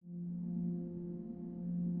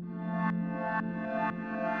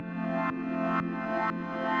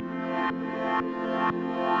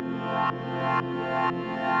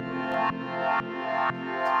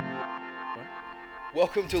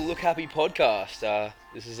Welcome to Look Happy Podcast.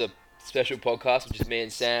 This is a special podcast, which is me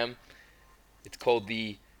and Sam. It's called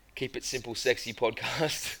the Keep It Simple Sexy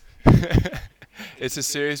Podcast. It's a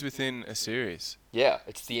series within a series. Yeah,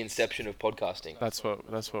 it's the inception of podcasting. That's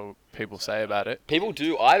what people say about it. People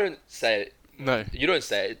do. I don't say it. No, You don't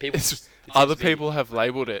say it. People. other people have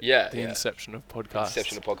labelled it. Yeah, the yeah. inception of podcasts.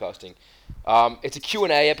 Inception of podcasting. It's a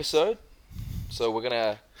Q&A episode, so we're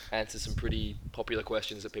gonna answer some pretty popular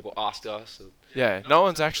questions that people asked us. Yeah, no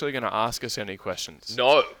one's actually going to ask us any questions.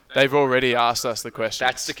 No, They've already asked us the questions.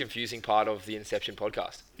 that's the confusing part of the Inception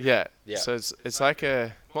podcast. Yeah. Yeah. So it's like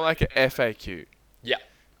more like a FAQ. Yeah.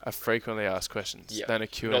 A frequently asked questions Yeah. than a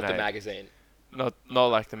Q&A. Not the magazine. Not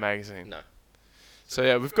like the magazine. No. So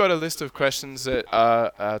yeah, we've got a list of questions that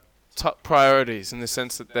are top priorities in the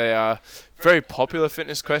sense that they are very popular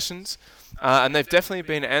fitness questions, and they've definitely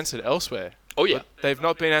been answered elsewhere. Oh yeah. But they've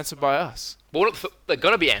not been answered by us. Well, they're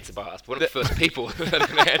gonna be answered by us. We're not the first people that are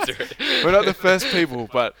gonna answer it. We're not the first people,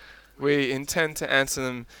 but we intend to answer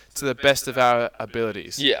them to the best of our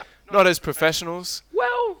abilities. Yeah. Not as professionals,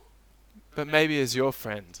 Well, but maybe as your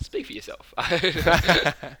friend. speak for yourself.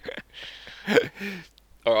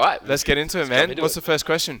 All right. Let's get into it, Let's man. jump into What's it. the first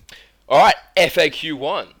question? All right. FAQ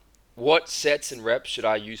 1. What sets and reps should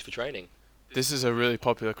I use for training? This is a really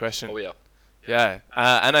popular question. Oh yeah. Yeah,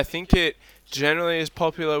 and I think it generally is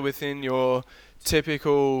popular within your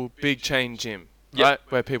typical big chain gym, Yep. right?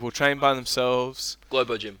 Where people train by themselves.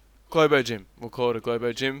 Globo Gym. Globo gym, we'll call it a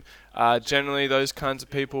Globo gym. Generally, those kinds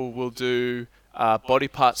of people will do body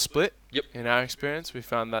part split. Yep. In our experience, we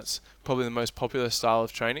found that's probably the most popular style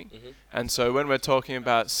of training. Mhm. And so when we're talking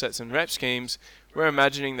about sets and rep schemes, we're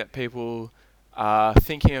imagining that people are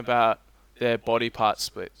thinking about their body part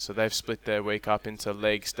split. So they've split their week up into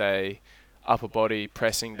legs day, upper body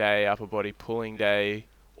pressing day, upper body pulling day,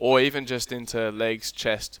 or even just into legs,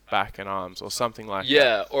 chest, back and arms or something like that.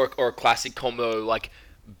 Yeah, or a classic combo like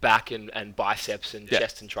back and biceps and Yeah.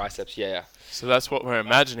 chest and triceps. Yeah. So that's what we're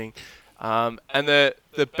imagining. And the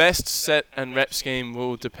best set and rep scheme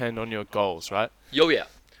will depend on your goals, right? Yo, yeah.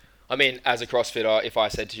 I mean, as a CrossFitter, if I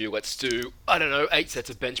said to you, let's do, I don't know, 8 sets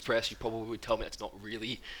of bench press, you probably would tell me that's not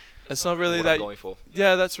really It's not really what that. I'm going for.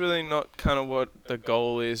 Yeah, that's really not kind of what the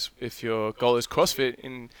goal is. If your goal is CrossFit,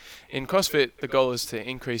 in CrossFit, the goal is to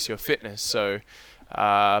increase your fitness. So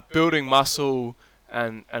building muscle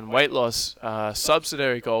and weight loss are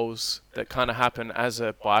subsidiary goals that kind of happen as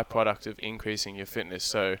a byproduct of increasing your fitness.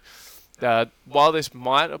 So while this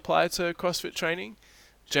might apply to CrossFit training,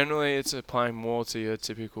 generally it's applying more to your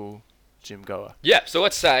typical gym goer. Yeah, so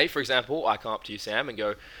let's say, for example, I come up to you, Sam, and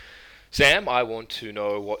go, Sam, I want to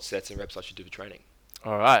know what sets and reps I should do for training.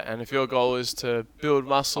 All right, and if your goal is to build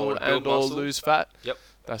muscle wanna build and or muscle. lose fat, Yep.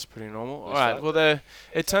 that's pretty normal. All Lose right, fat. well,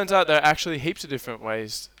 it turns out there are actually heaps of different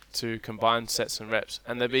ways to combine sets and reps,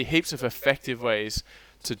 and there'd be heaps of effective ways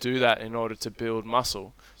to do that in order to build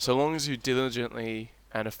muscle, so long as you diligently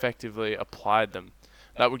and effectively applied them.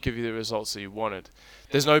 That would give you the results that you wanted.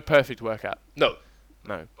 There's no perfect workout. No.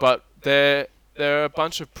 No, but there are a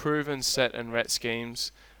bunch of proven set and rep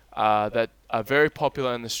schemes that are very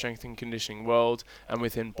popular in the strength and conditioning world and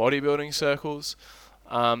within bodybuilding circles.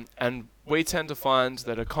 And we tend to find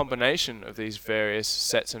that a combination of these various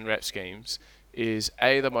sets and rep schemes is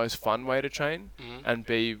A, the most fun way to train, Mhm. and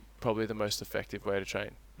B, probably the most effective way to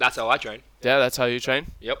train. That's how I train. Yeah, that's how you train?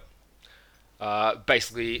 Yep.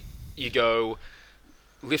 Basically, you go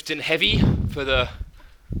lifting heavy for the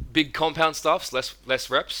big compound stuffs, less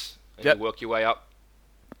reps, and Yep. you work your way up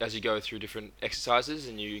as you go through different exercises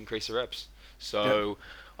and you increase the reps. So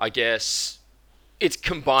I guess it's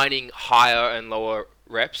combining higher and lower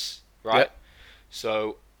reps, right? Yep.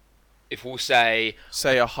 So if we'll say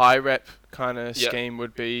Say a high rep kind of Yep. scheme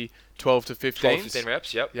would be 12 to 15. 12, 15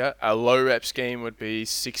 reps, yep. Yeah, a low rep scheme would be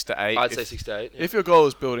 6 to 8. I'd say 6 to 8. Yeah. If your goal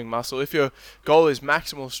is building muscle, if your goal is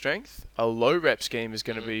maximal strength, a low rep scheme is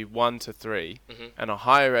going to Mhm. be 1 to 3, Mhm. and a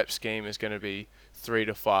higher rep scheme is going to be 3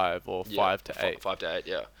 to 5 or Yeah, 5 to 8. 5 to 8,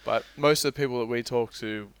 yeah. But most of the people that we talk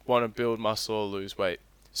to want to build muscle or lose weight.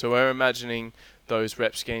 So we're imagining those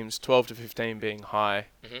rep schemes 12 to 15 being high,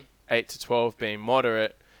 Mhm. 8 to 12 being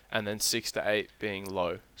moderate, and then 6 to 8 being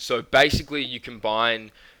low. So basically, you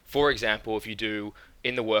combine, for example, if you do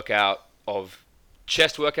in the workout of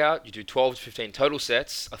chest workout, you do 12 to 15 total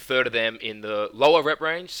sets, a third of them in the lower rep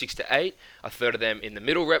range, 6 to 8, a third of them in the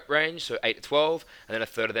middle rep range, so 8 to 12, and then a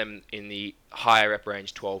third of them in the higher rep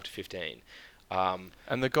range, 12 to 15.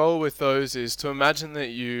 And the goal with those is to imagine that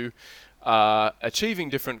you are achieving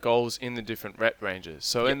different goals in the different rep ranges.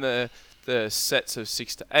 So Yep. in the sets of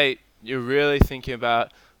 6 to 8, you're really thinking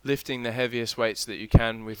about lifting the heaviest weights that you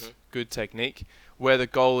can with good technique, where the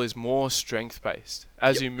goal is more strength based.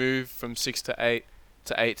 As Yep. you move from 6 to 8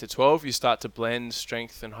 to 8 to 12, you start to blend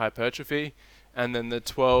strength and hypertrophy. And then the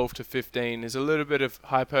 12 to 15 is a little bit of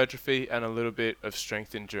hypertrophy and a little bit of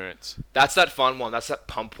strength endurance. That's that fun one. That's that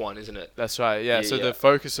pump one, isn't it? That's right, yeah. Yeah, So yeah. the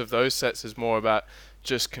focus of those sets is more about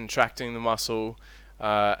just contracting the muscle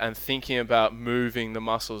and thinking about moving the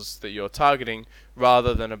muscles that you're targeting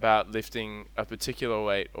rather than about lifting a particular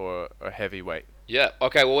weight or a heavy weight. Yeah.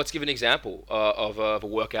 Okay. Well, let's give an example of a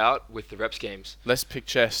workout with the rep schemes. Let's pick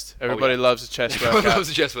chest. Everybody yeah. loves a chest Everyone workout. loves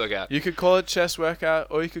a chest workout. You could call it chest workout,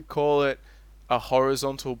 or you could call it a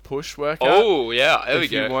horizontal push workout. Oh yeah, there we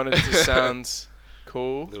if go. you wanted to sound a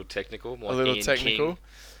cool, little technical, more a like little Ian technical. King.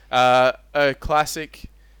 A classic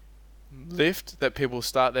lift that people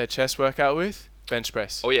start their chest workout with: bench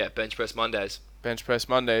press. Oh yeah, bench press Mondays. Bench press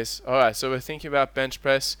Mondays. All right, so we're thinking about bench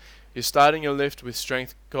press. You're starting your lift with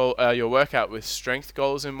strength goal, your workout with strength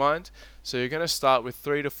goals in mind. So you're going to start with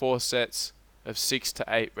 3 to 4 sets of 6 to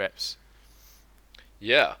 8 reps.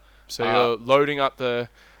 Yeah. So you're loading up the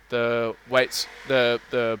weights,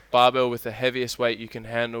 the barbell with the heaviest weight you can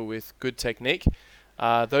handle with good technique.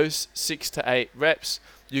 Those 6 to 8 reps,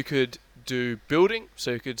 you could do building.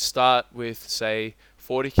 So you could start with, say,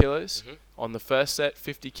 40 kilos on the first set,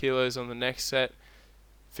 50 kilos on the next set,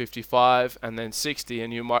 55, and then 60.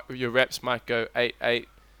 And your reps might go 8, 8,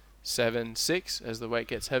 7, 6 as the weight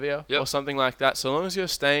gets heavier, or something like that. So long as you're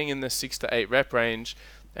staying in the 6 to 8 rep range,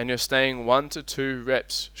 and you're staying 1 to 2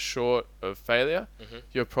 reps short of failure,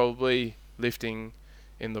 you're probably lifting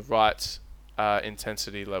in the right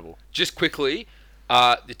intensity level. Just quickly,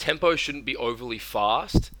 the tempo shouldn't be overly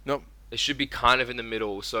fast. Nope. It should be kind of in the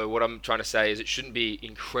middle. So what I'm trying to say is it shouldn't be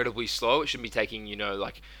incredibly slow. It shouldn't be taking,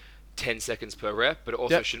 like 10 seconds per rep, but it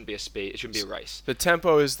also shouldn't be a speed. It shouldn't be a race. The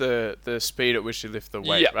tempo is the speed at which you lift the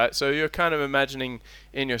weight, right? So you're kind of imagining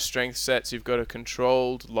in your strength sets, you've got a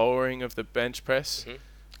controlled lowering of the bench press.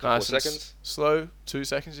 Couple of seconds. Slow, 2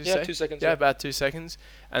 seconds, you say? Yeah, 2 seconds. Yeah, about 2 seconds.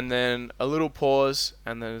 And then a little pause,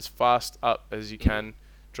 and then as fast up as you can,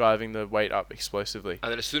 driving the weight up explosively.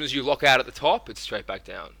 And then as soon as you lock out at the top, it's straight back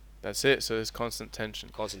down. That's it. So there's constant tension.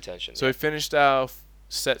 Constant tension. So we finished our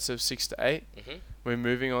sets of 6 to 8. We're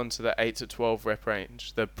moving on to the 8 to 12 rep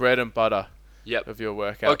range, the bread and butter of your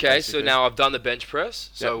workout. Okay, basically. so now I've done the bench press.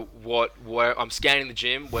 So where I'm scanning the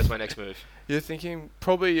gym, where's my next move? You're thinking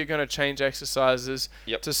probably you're going to change exercises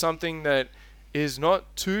to something that is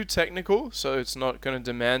not too technical, so it's not going to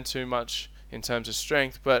demand too much in terms of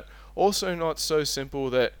strength, but also not so simple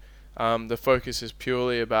that the focus is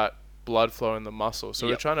purely about blood flow in the muscle. So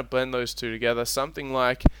we're trying to blend those two together. Something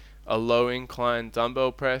like a low incline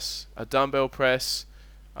dumbbell press, a dumbbell press,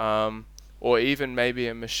 or even maybe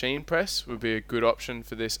a machine press would be a good option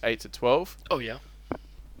for this 8 to 12. Oh yeah.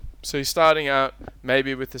 So you're starting out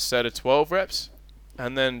maybe with a set of 12 reps,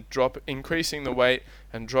 and then increasing the weight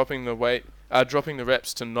and dropping the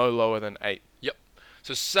reps to no lower than 8. Yep.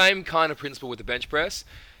 So same kind of principle with the bench press.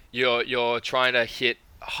 You're trying to hit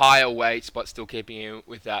higher weights, but still keeping in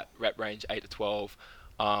with that rep range 8 to 12,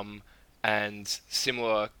 and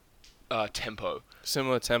similar tempo.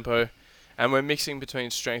 Similar tempo, and we're mixing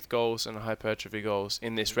between strength goals and hypertrophy goals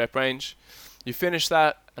in this rep range. You finish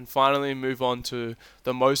that and finally move on to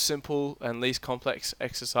the most simple and least complex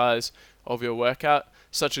exercise of your workout,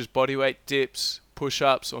 such as bodyweight dips,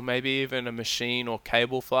 push-ups, or maybe even a machine or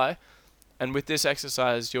cable fly. And with this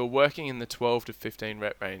exercise, you're working in the 12 to 15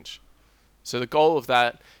 rep range. So the goal of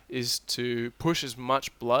that is to push as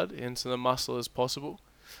much blood into the muscle as possible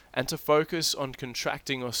and to focus on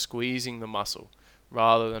contracting or squeezing the muscle,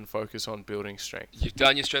 rather than focus on building strength. You've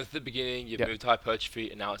done your strength at the beginning, you've moved to hypertrophy,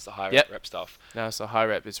 and now it's the high rep stuff. Now it's the high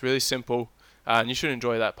rep. It's really simple, and you should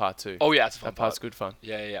enjoy that part too. Oh yeah, it's a fun That part's good fun.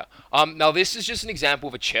 Yeah. Now this is just an example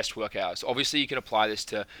of a chest workout. So obviously you can apply this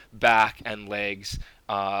to back and legs,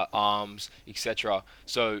 arms, etc.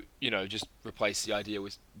 So, just replace the idea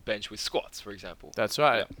with bench with squats, for example. That's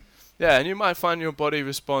right. Yeah, and you might find your body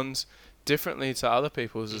responds differently to other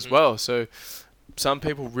people's as well. So some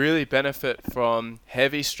people really benefit from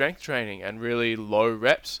heavy strength training and really low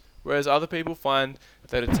reps, whereas other people find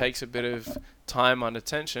that it takes a bit of time under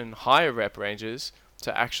tension, higher rep ranges,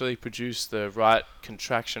 to actually produce the right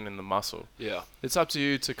contraction in the muscle. Yeah. It's up to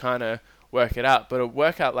you to kind of work it out, but a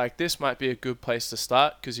workout like this might be a good place to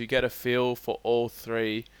start because you get a feel for all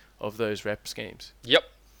 3 of those rep schemes. Yep.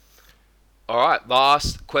 All right,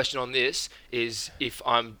 last question on this is if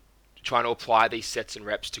I'm trying to apply these sets and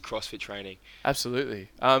reps to CrossFit training. Absolutely.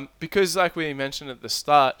 Because like we mentioned at the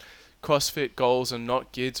start, CrossFit goals are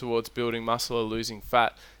not geared towards building muscle or losing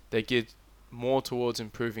fat. They're geared more towards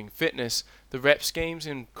improving fitness, the rep schemes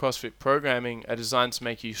in CrossFit programming are designed to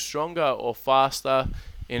make you stronger or faster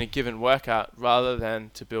in a given workout rather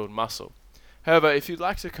than to build muscle. However, if you'd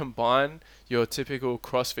like to combine your typical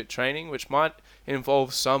CrossFit training, which might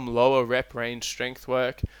involve some lower rep range strength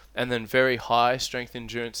work and then very high strength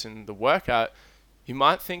endurance in the workout, you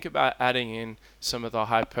might think about adding in some of the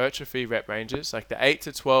hypertrophy rep ranges, like the 8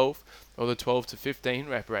 to 12 or the 12 to 15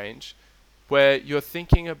 rep range, where you're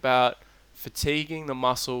thinking about fatiguing the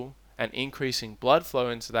muscle and increasing blood flow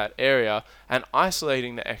into that area and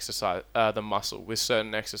isolating the muscle with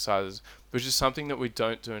certain exercises, which is something that we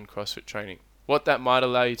don't do in CrossFit training. What that might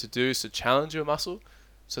allow you to do is to challenge your muscle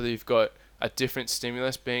so that you've got a different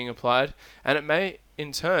stimulus being applied, and it may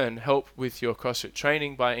in turn help with your CrossFit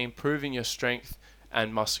training by improving your strength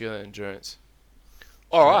and muscular endurance.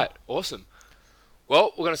 All right, awesome.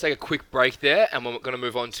 Well, we're going to take a quick break there, and we're going to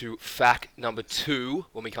move on to fact number 2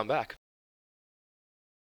 when we come back.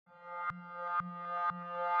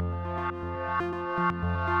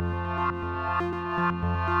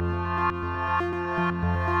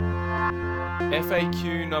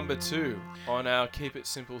 FAQ number 2 on our Keep It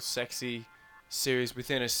Simple Sexy series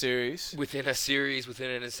within a series. Within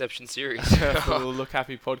an Inception series. For the Look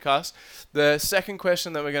Happy podcast. The second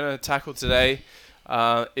question that we're going to tackle today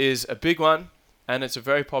is a big one, and it's a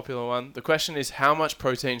very popular one. The question is, how much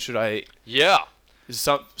protein should I eat? Yeah. Is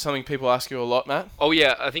something people ask you a lot, Matt? Oh,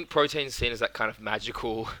 yeah. I think protein's seen as that kind of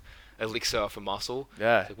magical elixir for muscle.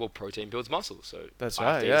 Yeah. It's like, well, protein builds muscle, so That's I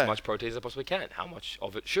have right, to eat yeah. as much protein as I possibly can. How much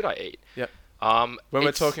of it should I eat? Yep. When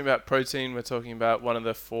we're talking about protein, we're talking about one of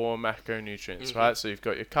the 4 macronutrients, right? So you've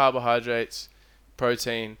got your carbohydrates,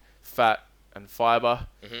 protein, fat, and fiber,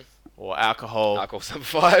 or alcohol. Alcohol's number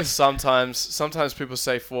 5. Sometimes people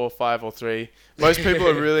say 4, 5, or 3. Most people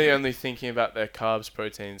are really only thinking about their carbs,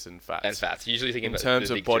 proteins, and fats. And fats. Usually thinking about in terms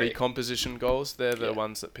the of big body J. composition goals, they're the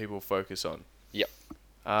ones that people focus on. Yep.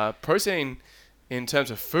 Protein, in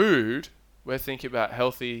terms of food, we're thinking about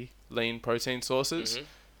healthy, lean protein sources.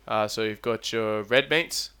 So you've got your red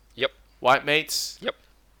meats, white meats,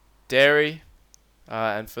 dairy,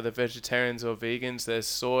 and for the vegetarians or vegans, there's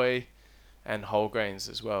soy and whole grains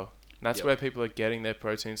as well. And that's where people are getting their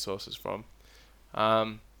protein sources from.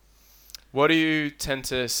 What do you tend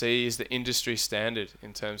to see is the industry standard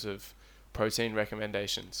in terms of protein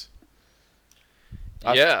recommendations?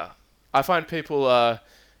 I find people are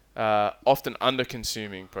often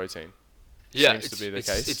under-consuming protein. Seems to be the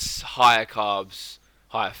case. It's higher carbs,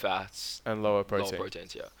 higher fats, and lower protein. Lower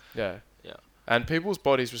proteins, Yeah. And people's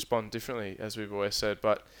bodies respond differently, as we've always said.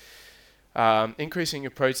 But increasing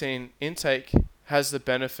your protein intake has the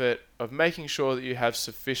benefit of making sure that you have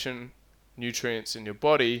sufficient nutrients in your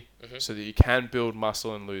body so that you can build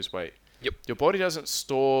muscle and lose weight. Your body doesn't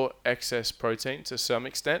store excess protein to some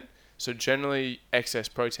extent, so generally excess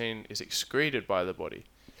protein is excreted by the body.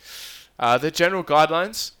 The general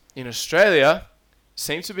guidelines in Australia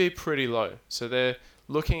seem to be pretty low. So they're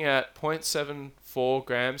looking at 0.74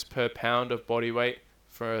 grams per pound of body weight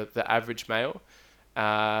for the average male.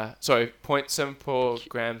 0.74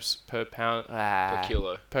 grams per pound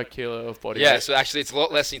per kilo of body weight. Yeah, so actually it's a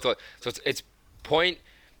lot less than you thought. So it's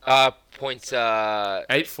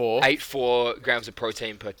 0.84 grams of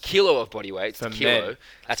protein per kilo of body weight. For kilo. men.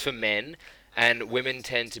 That's for men. And women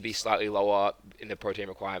tend to be slightly lower in their protein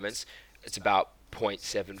requirements. It's about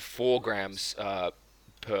 0.74 grams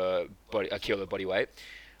per kilo of body weight.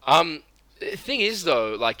 The thing is,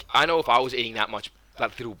 though, like, I know if I was eating that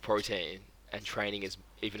little protein and training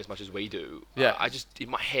even as much as we do, in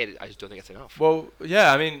my head, I just don't think that's enough. Well,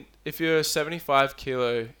 yeah, I mean, if you're a 75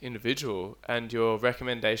 kilo individual and your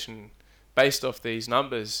recommendation based off these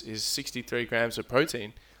numbers is 63 grams of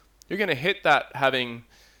protein, you're going to hit that having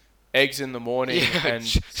eggs in the morning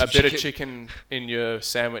and a bit of chicken in your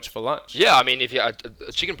sandwich for lunch. Yeah, I mean, if you a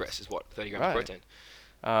chicken breast is 30 grams of protein.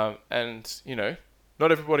 And,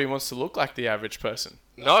 not everybody wants to look like the average person.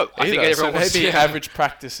 No, I think everyone wants maybe average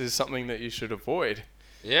practice is something that you should avoid.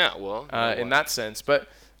 Yeah, well. In that sense. But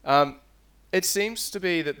it seems to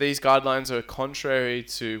be that these guidelines are contrary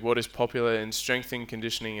to what is popular in strengthening,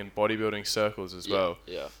 conditioning, and bodybuilding circles as well.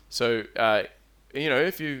 Yeah. So,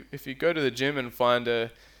 if you go to the gym and find a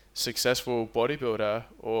successful bodybuilder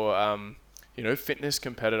or fitness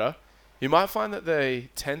competitor, you might find that they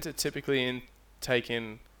tend to typically take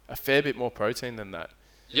in a fair bit more protein than that.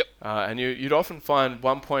 Yep. And you'd often find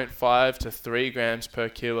 1.5 to 3 grams per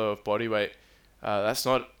kilo of body weight. That's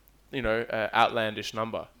not an outlandish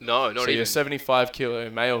number. No, not even. So your 75 kilo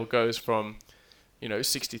male goes from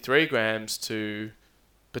 63 grams to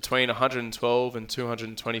between 112 and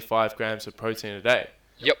 225 grams of protein a day.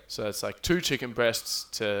 Yep. So it's like 2 chicken breasts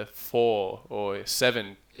to 4 or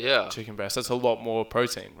 7 Yeah. chicken breasts. That's a lot more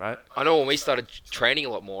protein, right? I know when we started training a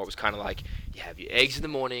lot more, it was kind of like you have your eggs in the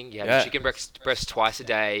morning, you have Yeah. your chicken breast twice a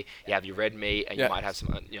day, you have your red meat, and Yeah. you might have some,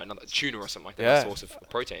 another tuna or something like that, Yeah. a source of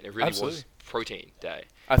protein. It really Absolutely. was protein day.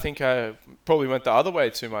 I think I probably went the other way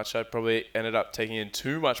too much. I probably ended up taking in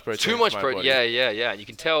too much protein. Too much into my protein. body. Yeah. And you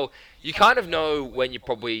can tell, you kind of know when your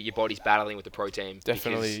body's battling with the protein.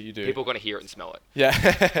 Definitely because you do. People are going to hear it and smell it. Yeah.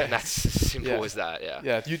 And that's as simple Yeah. as that, yeah.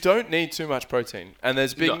 Yeah, you don't need too much protein. And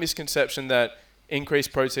there's a big No. misconception that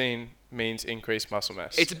increased protein means increased muscle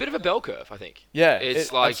mass. It's a bit of a bell curve, I think. Yeah,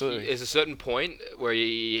 It's like absolutely. there's a certain point where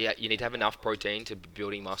you need to have enough protein to be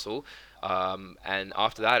building muscle, and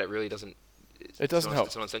after that, it really doesn't. It doesn't help.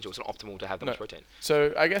 It's not essential. It's not optimal to have that No. much protein.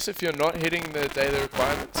 So I guess if you're not hitting the daily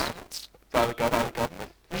requirements by the government,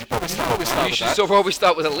 you should probably start You with should that. still probably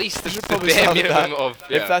start with at least You should the probably bare start with minimum that. of.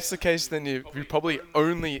 If that's the case, then you probably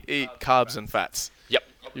only eat carbs and fats. Yep.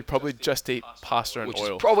 You probably just eat pasta and Which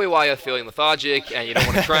oil. is probably why you're feeling lethargic and you don't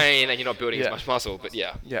want to train and you're not building Yeah. as much muscle. But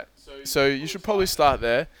yeah. Yeah. So you should probably start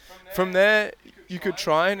there. From there, you could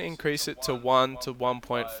try and increase it to 1 to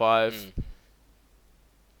 1.5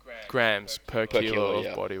 grams per kilo of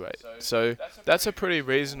yeah. body weight. So that's a pretty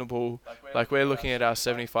reasonable. Like we're looking at our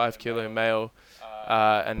 75 kilo male,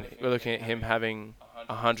 and we're looking at him having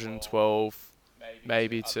 112,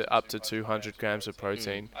 maybe to up to 200 grams of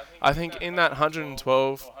protein. I think in that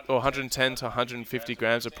 112 or 110 to 150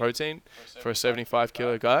 grams of protein for a 75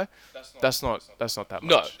 kilo guy, that's not that much.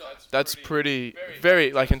 No. That's pretty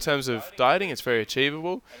like in terms of dieting, it's very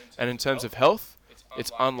achievable, and in terms of health, it's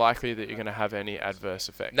unlikely that you're going to have any adverse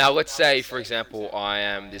effects. Now, let's say, for example, I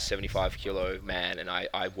am this 75 kilo man and I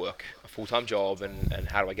work a full-time job, and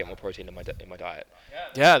how do I get more protein in my diet?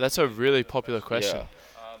 Yeah, that's a really popular question.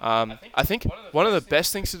 I think one of the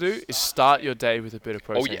best things to do is start your day with a bit of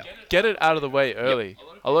protein. yeah. Get it out of the way early.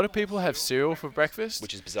 A lot of people have cereal for breakfast.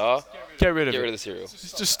 Which is bizarre. Get rid of Get it. rid of the cereal.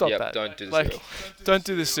 Just stop Yep, that. don't do the like, cereal. Don't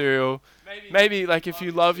do the cereal. Maybe like if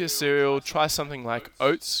you love your cereal, try something like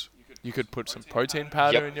oats. You could put some protein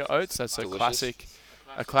powder Yep. in your oats. That's Delicious.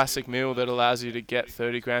 a classic meal that allows you to get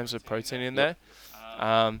 30 grams of protein in there.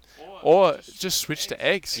 Or just switch to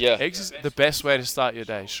eggs. Yeah. Eggs is the best way to start your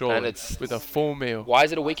day, sure. And it's- with a full meal. Why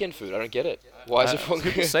is it a weekend food? I don't get it. Why is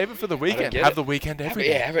it? Save it for the weekend. get Have it. the weekend every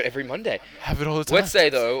day. Have it every Monday. Have it all the time. Let's say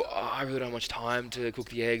though, I really don't have much time to cook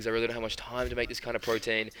the eggs. I really don't have much time to make this kind of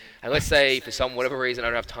protein. And let's say for whatever reason I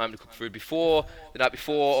don't have time to cook food before the night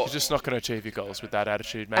before. You're just not going to achieve your goals with that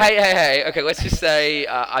attitude, mate. Hey. Okay, let's just say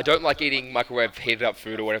I don't like eating microwave heated up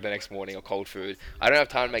food or whatever the next morning or cold food. I don't have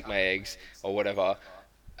time to make my eggs or whatever.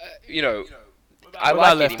 I What like about eating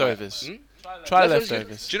my- leftovers? Hmm? Try Leftovers.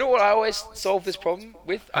 leftovers. Do you know what I always solve this problem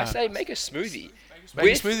with? I say make a smoothie. Make a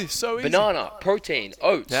with smoothie, so easy. banana, protein,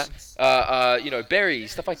 oats,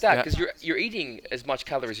 berries, stuff like that. Yeah. Because you're eating as much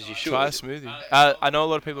calories as you should. Try a smoothie. I know a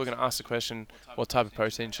lot of people are going to ask the question, what type of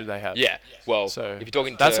protein should they have? Yeah. Well, So if you're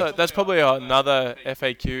talking that's probably another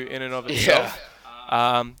FAQ in and of itself.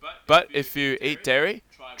 But if you eat dairy,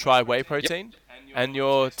 try whey protein, and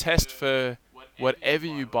your test for whatever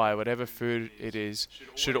you buy, whatever food it is,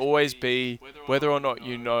 should always be whether or not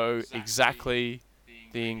you know exactly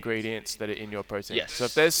the ingredients that are in your protein. Yes. So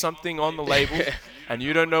if there's something on the label and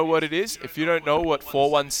you don't know what it is, if you don't know what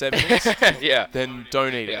 417 is, yeah. then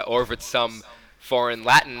don't eat Yeah. it. Or if it's some foreign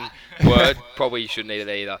Latin word, probably you shouldn't eat it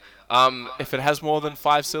either. If it has more than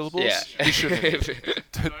 5 syllables, Yeah. you shouldn't.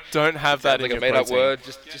 Don't have that like in a your made-up protein. word.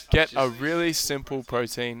 Just Get a really simple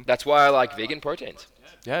protein. That's why I like vegan proteins.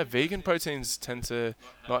 Yeah, vegan proteins tend to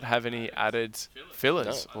not have any added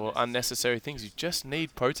fillers or unnecessary things. You just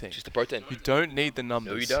need protein. Just the protein. You don't need the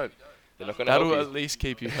numbers. No, you don't. They're not going to help That'll you. at least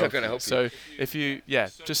keep you They're not healthy. gonna help you. So if you,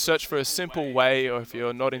 just search for a simple whey, or if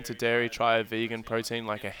you're not into dairy, try a vegan protein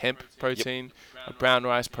like a hemp protein, a brown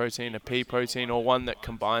rice protein, a pea protein, or one that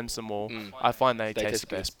combines them all. I find they taste the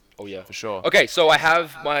good. best Oh yeah. for sure. Okay, so I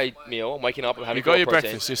have my meal. I'm waking up. I'm having You got your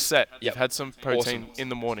protein. breakfast, you're set. Yep. You've had some protein in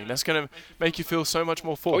the morning. That's going to make you feel so much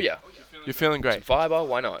more full. Oh yeah. You're feeling great. Fiber.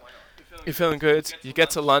 Why not? You're feeling good. You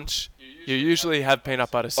get to lunch. You usually have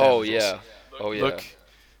peanut butter Oh sandwiches. yeah. Oh yeah. Look,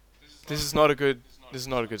 this is not a good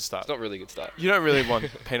start. It's not really good stuff. You don't really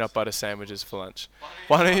want peanut butter sandwiches for lunch.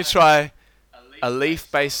 Why don't you try a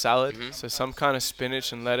leaf-based salad, so some kind of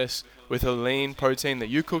spinach and lettuce with a lean protein that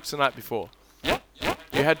you cooked the night before.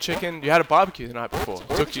 You had chicken, you had a barbecue the night before.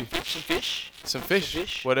 It took you Some fish. some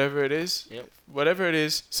fish, whatever it is. Yep. Whatever it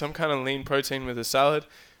is, some kind of lean protein with a salad.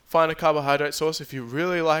 Find a carbohydrate source. If you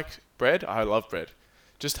really like bread, I love bread.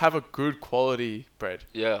 Just have a good quality bread.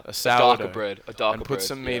 Yeah. A sourdough. darker bread. A darker And put bread.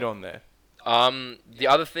 some meat on there. The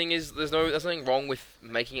other thing is there's nothing wrong with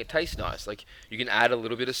making it taste nice. Like you can add a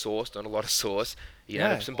little bit of sauce, not a lot of sauce. You can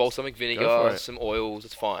Yeah, add some balsamic go for vinegar, it. some oils.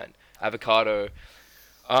 It's fine. Avocado.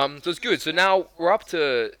 So it's good. So now we're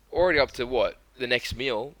already up to what the next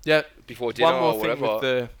meal Yeah. before dinner One more or thing with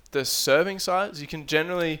whatever. the serving size, you can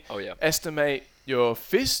generally Oh yeah. estimate your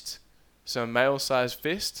fist. So a male size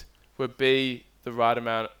fist would be the right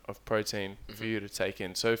amount of protein for you to take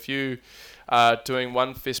in. So if you are doing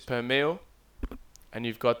one fist per meal and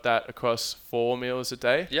you've got that across 4 meals a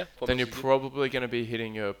day, Yeah. then you're probably going to be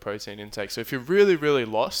hitting your protein intake. So if you're really, really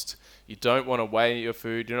lost, you don't want to weigh your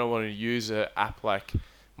food, you don't want to use an app like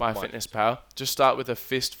MyFitnessPal, just start with a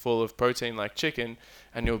fistful of protein like chicken,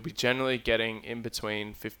 and you'll be generally getting in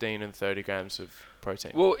between 15 and 30 grams of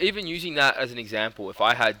protein. Well, even using that as an example, if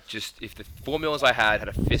the 4 meals I had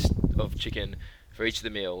a fist of chicken for each of the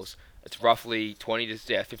meals, it's roughly 20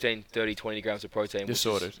 to 15, 30, 20 grams of protein. You're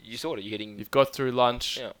sorted. You're sorted. You're hitting. You've got through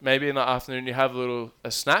lunch. Yeah. Maybe in the afternoon you have a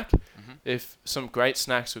snack. Mhm. If some great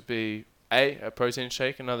snacks would be a protein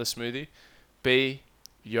shake, another smoothie, B,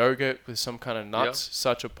 yogurt with some kind of nuts. Yeah.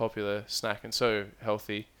 Such a popular snack and so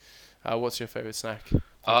healthy. What's your favorite snack?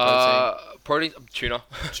 Protein tuna.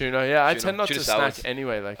 Tuna. Yeah, I Tuna. tend not Tuna to salads. snack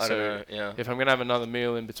anyway. Like I so, don't know. Yeah. if I'm gonna have another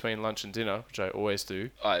meal in between lunch and dinner, which I always do,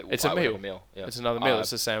 it's a I would have meal. a meal. Yeah. It's another meal.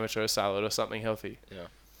 It's a sandwich or a salad or something healthy. Yeah.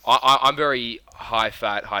 I'm very high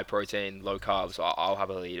fat, high protein, low carbs. So I'll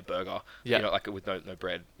happily eat a burger. Yeah. You know, like with no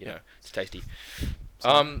bread. You Yeah. know, it's tasty.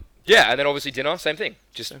 So- Yeah, and then obviously dinner, same thing.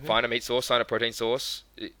 Just Same thing. find a meat source, find a protein source,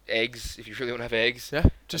 eggs if you really want to have eggs. Yeah,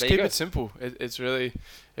 just there keep you go. it simple. It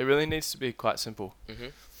really needs to be quite simple.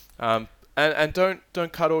 Mhm. And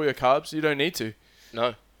don't cut all your carbs. You don't need to.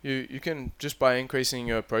 No. You can just by increasing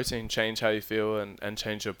your protein change how you feel and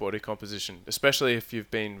change your body composition, especially if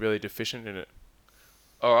you've been really deficient in it.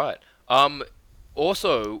 All right.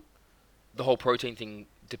 Also, the whole protein thing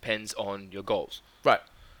depends on your goals. Right.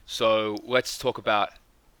 So let's talk about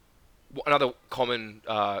another common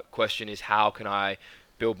question is how can I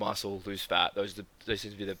build muscle, lose fat? Those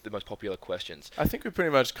seem to be the most popular questions. I think we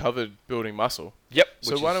pretty much covered building muscle. Yep.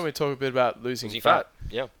 So why don't we talk a bit about losing fat?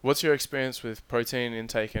 Yeah. What's your experience with protein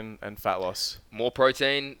intake and fat loss? More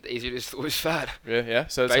protein, easier to lose fat. Yeah.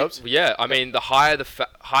 So it's helped. Yeah, I mean the higher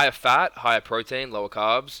higher fat, higher protein, lower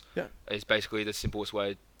carbs. Yeah. Is basically the simplest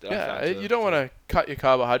way. That I Yeah, found you don't want to cut your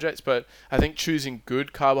carbohydrates, but I think choosing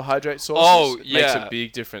good carbohydrate sources makes yeah. a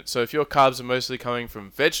big difference. So if your carbs are mostly coming from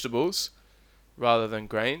vegetables rather than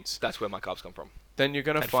grains, That's where my carbs come from. then you're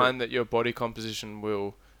going to And find that your body composition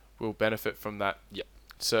will benefit from that. Yep.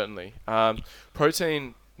 Certainly.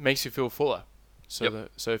 Protein makes you feel fuller. So Yep.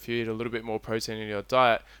 so if you eat a little bit more protein in your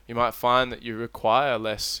diet, you might find that you require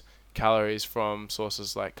less calories from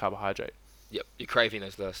sources like carbohydrate. Yep, you're craving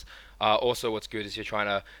those less. Also, what's good is you're trying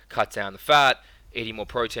to cut down the fat. Eating more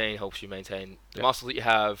protein helps you maintain the Yep. muscle that you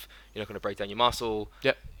have. You're not going to break down your muscle.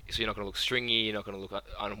 Yep. So you're not going to look stringy. You're not going to look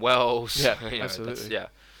unwell. So, Yeah, you know, absolutely. Yeah.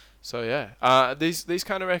 So yeah, these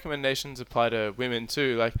kind of recommendations apply to women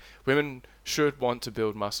too. Like women should want to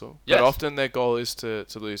build muscle, Yes. but often their goal is to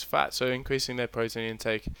lose fat. So increasing their protein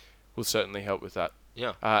intake will certainly help with that.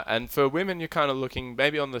 Yeah. And for women, you're kind of looking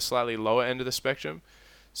maybe on the slightly lower end of the spectrum.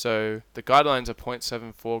 So the guidelines are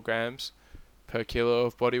 0.74 grams per kilo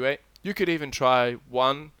of body weight. You could even try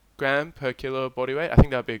 1 gram per kilo of body weight. I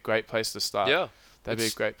think that'd be a great place to start. Yeah. That'd be a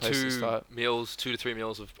It's great place to start. 2 to 3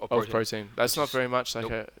 meals of Of protein. protein. That's Which not is- very much.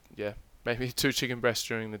 nope. Maybe 2 chicken breasts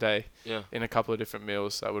during the day Yeah. in a couple of different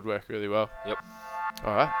meals. That would work really well. Yep.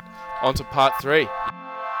 All right. On to part 3.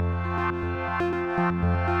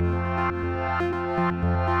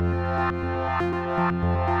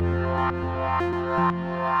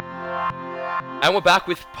 And we're back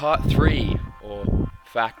with part 3 or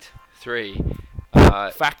fact 3.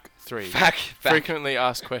 Fact 3. Fact. Frequently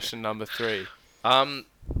asked question number 3.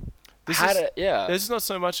 This How is, to, yeah. This is not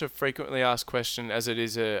so much a frequently asked question as it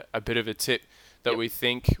is a bit of a tip that Yep. we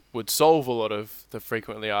think would solve a lot of the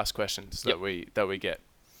frequently asked questions Yep. that we get.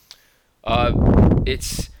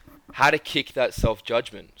 It's how to kick that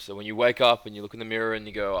self-judgment. So when you wake up and you look in the mirror and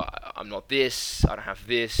you go, I'm not this, I don't have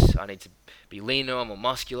this, I need to be leaner, I'm more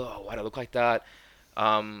muscular, oh, why do I look like that?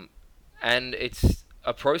 And it's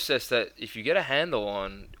a process that if you get a handle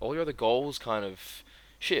on, all your other goals kind of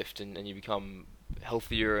shift and you become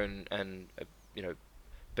healthier and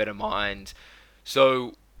better mind.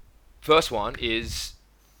 So first one is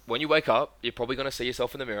when you wake up, you're probably going to see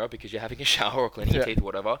yourself in the mirror because you're having a shower or cleaning your Yeah. teeth or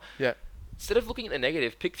whatever. Yeah. Instead of looking at the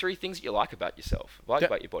negative, pick 3 things that you like about yourself, Yeah.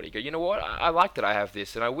 about your body. Go, you know what? I like that I have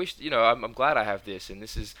this, and I wish, I'm glad I have this, and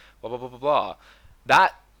this is blah, blah, blah, blah, blah.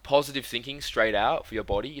 That positive thinking straight out for your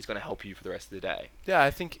body is going to help you for the rest of the day. Yeah, I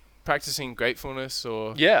think practicing gratefulness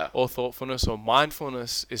Yeah. or thoughtfulness or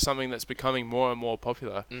mindfulness is something that's becoming more and more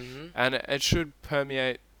popular, and it should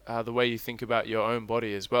permeate the way you think about your own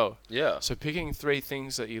body as well. Yeah. So picking 3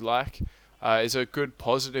 things that you like is a good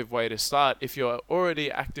positive way to start if you're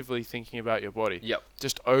already actively thinking about your body. Yep.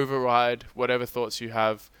 Just override whatever thoughts you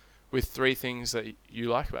have with 3 things that you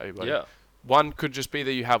like about your body. Yeah. One could just be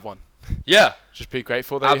that you have one. Yeah. Just be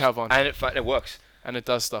grateful that you have one. And it works. And it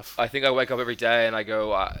does stuff. I think I wake up every day and I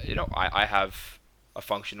go, I have a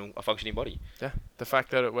functioning body. Yeah. The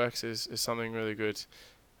fact that it works is something really good.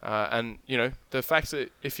 And, the fact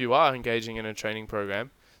that if you are engaging in a training program,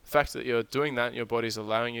 the fact that you're doing that, your body's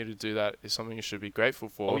allowing you to do that is something you should be grateful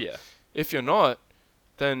for. Oh, yeah. If you're not,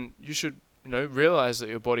 then you should, realize that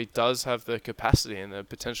your body does have the capacity and the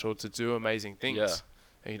potential to do amazing things. Yeah.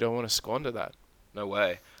 And you don't want to squander that. No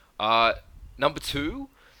way. Number 2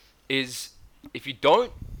 is if you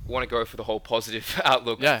don't want to go for the whole positive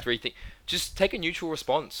outlook, 3 things, just take a neutral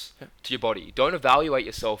response to your body. Don't evaluate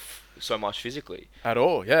yourself so much physically. At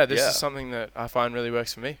all. Yeah, this is something that I find really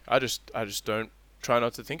works for me. I just don't try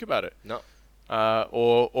not to think about it. No.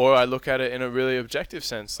 Or I look at it in a really objective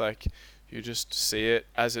sense, like you just see it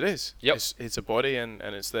as it is. Yep. It's a body and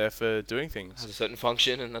it's there for doing things. It has a certain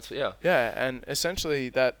function, and that's Yeah, and essentially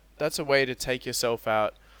that's a way to take yourself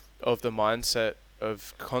out of the mindset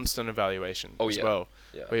of constant evaluation as well.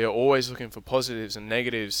 Yeah. Where you're always looking for positives and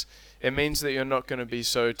negatives. It means that you're not going to be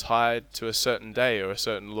so tied to a certain day or a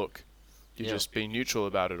certain look. You just be neutral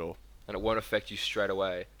about it all. And it won't affect you straight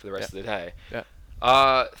away for the rest of the day.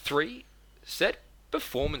 Yeah. 3, set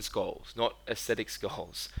performance goals, not aesthetics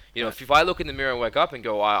goals. If I look in the mirror and wake up and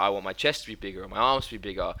go, I want my chest to be bigger, or my arms to be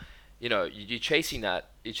bigger, you're chasing that.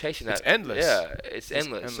 It's endless. Yeah, it's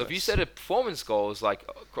endless. So if you set a performance goals like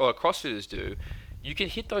CrossFitters do, you can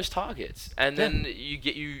hit those targets, and then you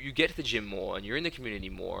get to the gym more, and you're in the community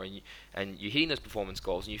more, and you're hitting those performance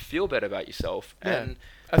goals, and you feel better about yourself. Yeah. And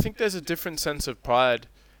I think there's a different sense of pride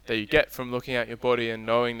that you get from looking at your body and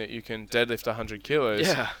knowing that you can deadlift 100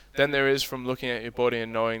 kilos than there is from looking at your body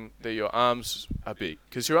and knowing that your arms are big.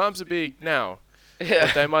 Because your arms are big now,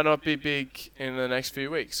 but they might not be big in the next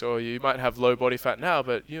few weeks, or you might have low body fat now,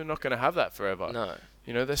 but you're not going to have that forever. No.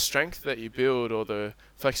 The strength that you build, or the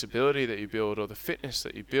flexibility that you build, or the fitness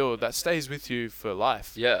that you build, that stays with you for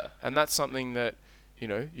life. Yeah. And that's something that,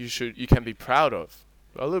 you can be proud of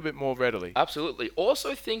a little bit more readily. Absolutely.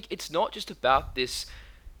 Also think it's not just about this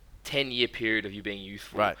 10-year period of you being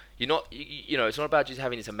youthful. Right. You're not, it's not about just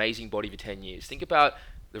having this amazing body for 10 years. Think about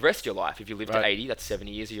the rest of your life. If you live to 80, that's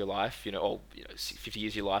 70 years of your life, or 50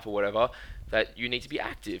 years of your life or whatever, that you need to be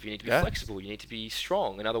active, you need to be flexible, you need to be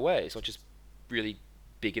strong in other ways, not just really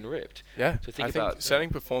big and ripped. Yeah. So I think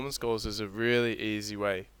setting performance goals is a really easy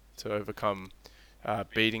way to overcome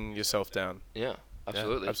beating yourself down. Yeah,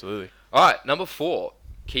 absolutely. Yeah, absolutely. All right, number 4,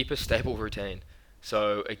 keep a stable routine.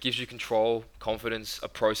 So it gives you control, confidence, a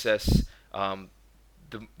process.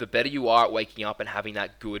 The better you are at waking up and having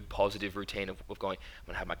that good, positive routine of going, I'm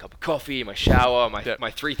going to have my cup of coffee, my shower,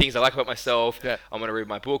 my 3 things I like about myself, I'm going to read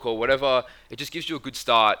my book or whatever. It just gives you a good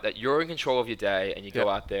start that you're in control of your day, and you go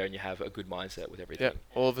out there and you have a good mindset with everything. Yeah.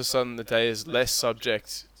 All of a sudden the day is less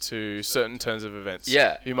subject to certain turns of events.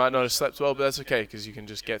 Yeah. You might not have slept well, but that's okay, because you can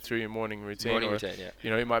just get through your morning routine.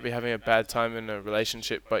 You might be having a bad time in a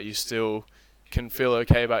relationship, but you still can feel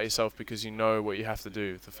okay about yourself because you know what you have to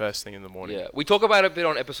do the first thing in the morning. Yeah, we talk about it a bit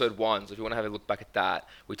on episode 1, so if you want to have a look back at that,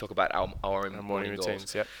 we talk about our morning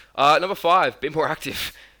routines. goals. Yeah. Number 5, be more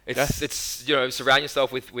active. It's surround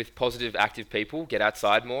yourself with positive, active people. Get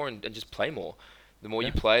outside more and just play more. The more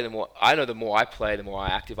you play, the more I play, the more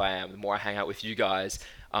active I am. The more I hang out with you guys,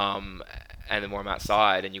 and the more I'm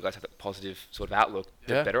outside, and you guys have that positive sort of outlook,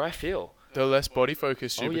 the better I feel. The less body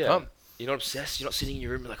focused you become. You're not obsessed. You're not sitting in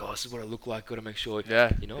your room like, oh, this is what I look like. Got to make sure.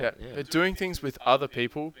 But doing things with other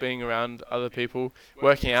people, being around other people,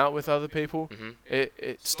 working out with other people,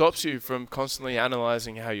 it stops you from constantly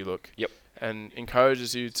analyzing how you look. Yep. And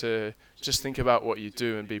encourages you to just think about what you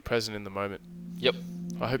do and be present in the moment. Yep.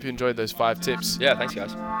 I hope you enjoyed those 5 tips. Yeah, thanks,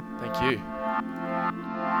 guys. Thank you.